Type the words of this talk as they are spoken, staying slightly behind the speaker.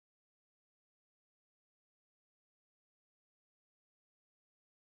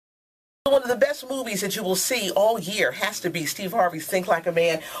one of the best movies that you will see all year has to be Steve Harvey's Think Like a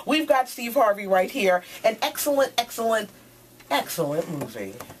Man. We've got Steve Harvey right here. An excellent, excellent, excellent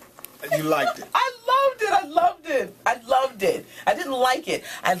movie. You liked it? I loved it. I loved it. I loved it. I didn't like it.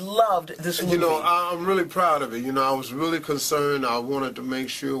 I loved this movie. You know, I'm really proud of it. You know, I was really concerned. I wanted to make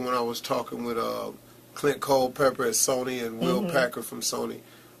sure when I was talking with Clint Culpepper at Sony and Will Packer from Sony,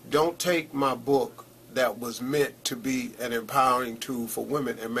 don't take my book that was meant to be an empowering tool for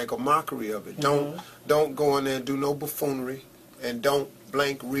women and make a mockery of it. Don't go in there and do no buffoonery, and don't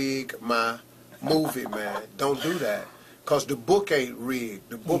blank rig my movie, man. Don't do that, because the book ain't rigged.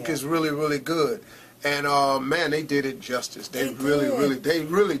 The book is really, really good. And man, they did it justice. They really did it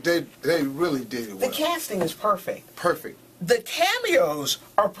well. The casting is perfect. Perfect. The cameos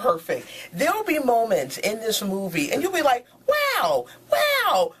are perfect. There will be moments in this movie, and you'll be like, wow,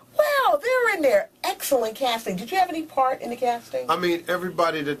 wow, wow, they're in there. Excellent casting. Did you have any part in the casting? I mean,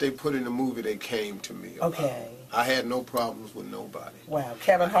 everybody that they put in the movie, they came to me about. Okay. I had no problems with nobody. Wow.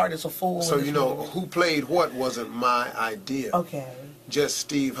 Kevin Hart is a fool. So, you know, who played what wasn't my idea. Okay. Just,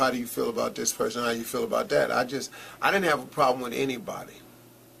 Steve, how do you feel about this person? How do you feel about that? I didn't have a problem with anybody.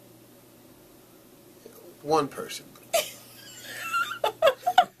 One person.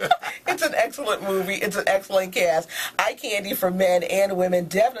 It's an excellent movie. It's an excellent cast. Eye candy for men and women.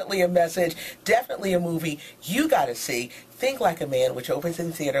 Definitely a message. Definitely a movie you got to see. Think Like a Man, which opens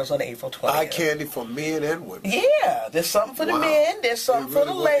in theaters on April 20th. Eye candy for men and women. Yeah. There's something for the men. There's something for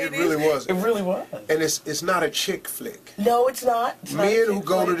the ladies. It really was. It really was. And it's not a chick flick. No, it's not. It's not Men who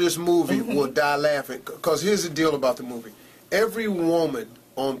go to this movie will die laughing. Because here's the deal about the movie. Every woman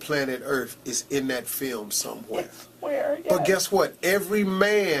on planet Earth is in that film somewhere. Where? Yes. But guess what? Every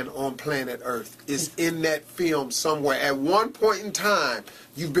man on planet Earth is in that film somewhere. At one point in time,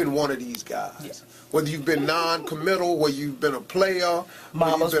 you've been one of these guys. Yes. Whether you've been non-committal, whether you've been a player,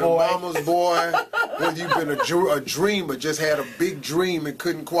 Mama's whether you've boy. been a mama's boy, whether you've been a dreamer, just had a big dream and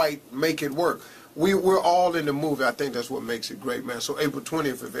couldn't quite make it work. We're all in the movie. I think that's what makes it great, man. So April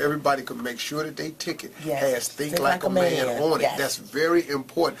 20th, if everybody could make sure that they ticket has Think Like a Man on it. That's very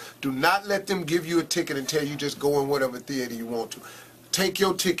important. Do not let them give you a ticket and tell you just go in whatever theater you want to. Take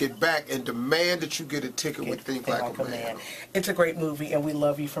your ticket back and demand that you get a ticket with Think Like a Man. It's a great movie, and we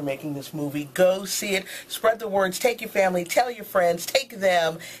love you for making this movie. Go see it. Spread the words. Take your family. Tell your friends. Take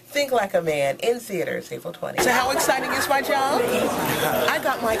them. Think Like a Man in theaters April 20th. So how exciting is my job? I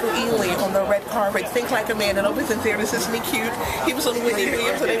got Michael Ealy on the red carpet. Think Like a Man. It opens in theaters. Isn't he cute? He was on Whitney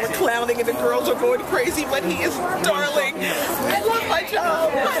Williams, and they were clowning, and the girls are going crazy, but he is darling. I love my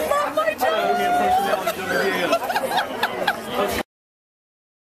job. I love my job.